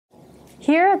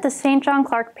Here at the St. John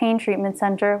Clark Pain Treatment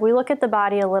Center, we look at the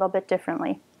body a little bit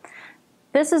differently.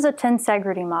 This is a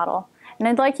tensegrity model, and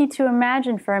I'd like you to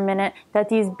imagine for a minute that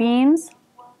these beams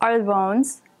are the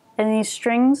bones, and these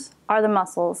strings are the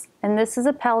muscles, and this is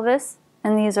a pelvis,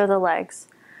 and these are the legs.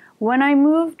 When I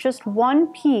move just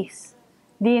one piece,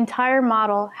 the entire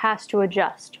model has to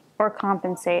adjust or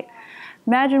compensate.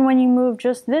 Imagine when you move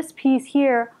just this piece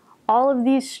here, all of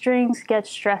these strings get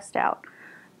stressed out.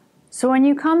 So when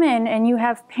you come in and you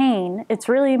have pain, it's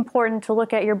really important to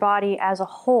look at your body as a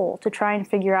whole to try and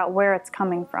figure out where it's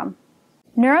coming from.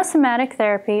 Neurosomatic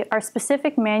therapy are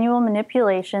specific manual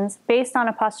manipulations based on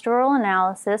a postural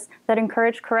analysis that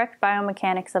encourage correct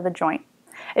biomechanics of a joint.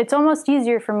 It's almost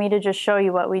easier for me to just show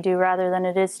you what we do rather than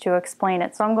it is to explain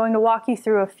it, so I'm going to walk you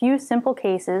through a few simple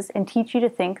cases and teach you to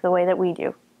think the way that we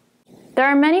do. There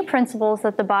are many principles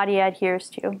that the body adheres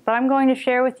to, but I'm going to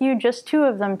share with you just 2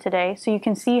 of them today so you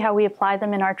can see how we apply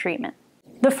them in our treatment.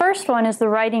 The first one is the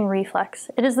righting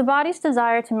reflex. It is the body's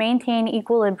desire to maintain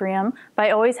equilibrium by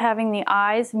always having the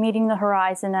eyes meeting the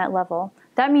horizon at level.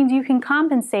 That means you can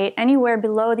compensate anywhere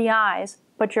below the eyes,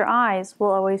 but your eyes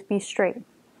will always be straight.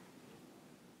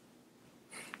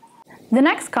 The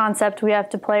next concept we have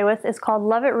to play with is called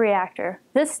Levitt reactor.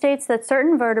 This states that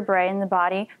certain vertebrae in the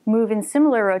body move in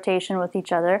similar rotation with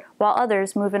each other, while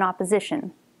others move in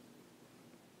opposition.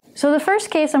 So the first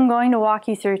case I'm going to walk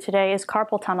you through today is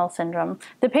carpal tunnel syndrome.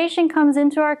 The patient comes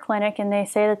into our clinic and they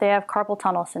say that they have carpal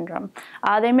tunnel syndrome.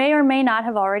 They may or may not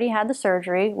have already had the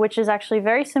surgery, which is actually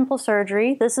very simple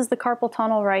surgery. This is the carpal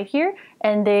tunnel right here,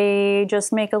 and they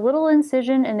just make a little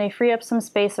incision and they free up some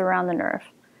space around the nerve.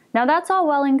 Now that's all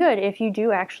well and good if you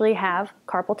do actually have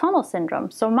carpal tunnel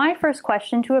syndrome. So my first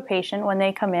question to a patient when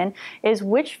they come in is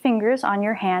which fingers on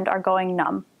your hand are going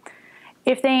numb?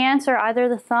 If they answer either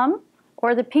the thumb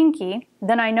or the pinky,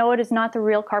 then I know it is not the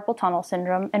real carpal tunnel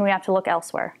syndrome and we have to look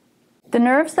elsewhere. The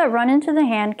nerves that run into the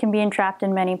hand can be entrapped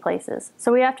in many places,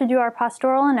 so we have to do our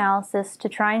postural analysis to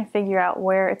try and figure out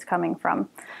where it's coming from.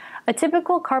 A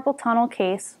typical carpal tunnel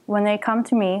case, when they come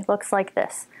to me, looks like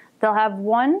this. They'll have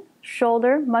one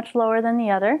shoulder much lower than the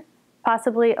other,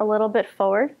 possibly a little bit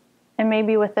forward, and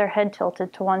maybe with their head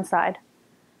tilted to one side.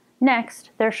 Next,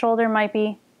 their shoulder might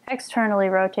be externally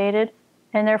rotated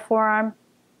and their forearm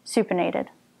supinated.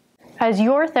 As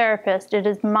your therapist, it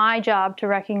is my job to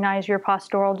recognize your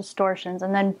postural distortions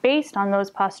and then based on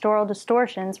those postural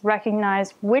distortions,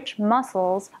 recognize which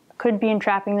muscles could be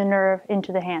entrapping the nerve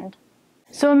into the hand.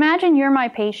 So imagine you're my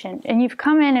patient and you've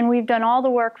come in and we've done all the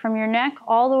work from your neck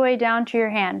all the way down to your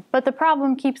hand, but the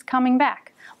problem keeps coming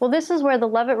back. Well, this is where the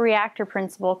Levitt reactor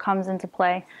principle comes into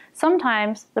play.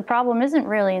 Sometimes the problem isn't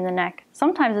really in the neck,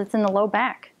 sometimes it's in the low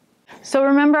back. So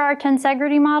remember our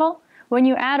tensegrity model? When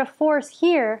you add a force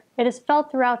here, it is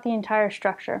felt throughout the entire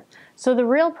structure. So the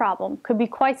real problem could be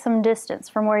quite some distance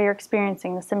from where you're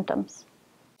experiencing the symptoms.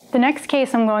 The next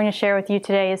case I'm going to share with you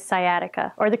today is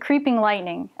sciatica, or the creeping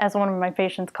lightning, as one of my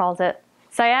patients calls it.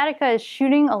 Sciatica is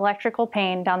shooting electrical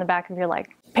pain down the back of your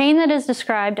leg. Pain that is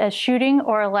described as shooting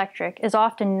or electric is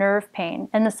often nerve pain,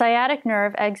 and the sciatic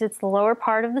nerve exits the lower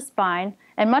part of the spine,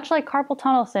 and much like carpal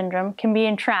tunnel syndrome, can be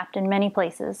entrapped in many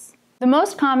places. The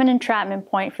most common entrapment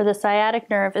point for the sciatic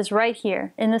nerve is right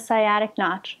here, in the sciatic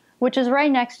notch, which is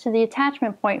right next to the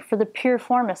attachment point for the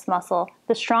piriformis muscle,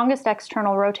 the strongest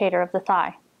external rotator of the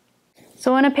thigh.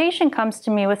 So when a patient comes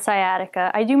to me with sciatica,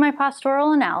 I do my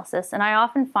postural analysis and I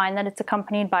often find that it's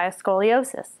accompanied by a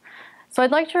scoliosis. So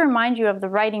I'd like to remind you of the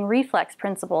righting reflex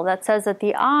principle that says that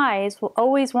the eyes will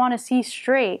always want to see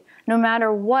straight no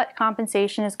matter what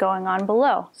compensation is going on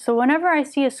below. So whenever I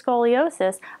see a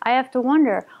scoliosis, I have to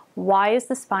wonder, why is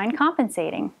the spine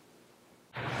compensating?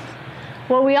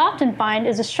 What we often find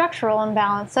is a structural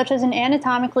imbalance such as an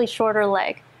anatomically shorter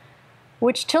leg,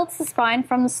 which tilts the spine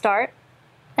from the start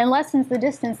and lessens the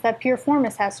distance that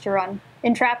piriformis has to run,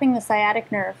 entrapping the sciatic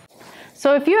nerve.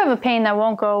 So if you have a pain that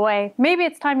won't go away, maybe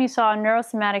it's time you saw a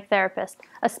neurosomatic therapist,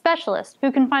 a specialist who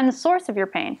can find the source of your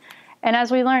pain. And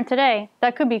as we learned today,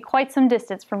 that could be quite some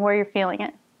distance from where you're feeling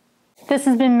it. This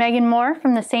has been Megan Moore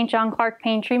from the St. John Clark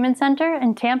Pain Treatment Center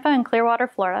in Tampa and Clearwater,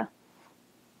 Florida.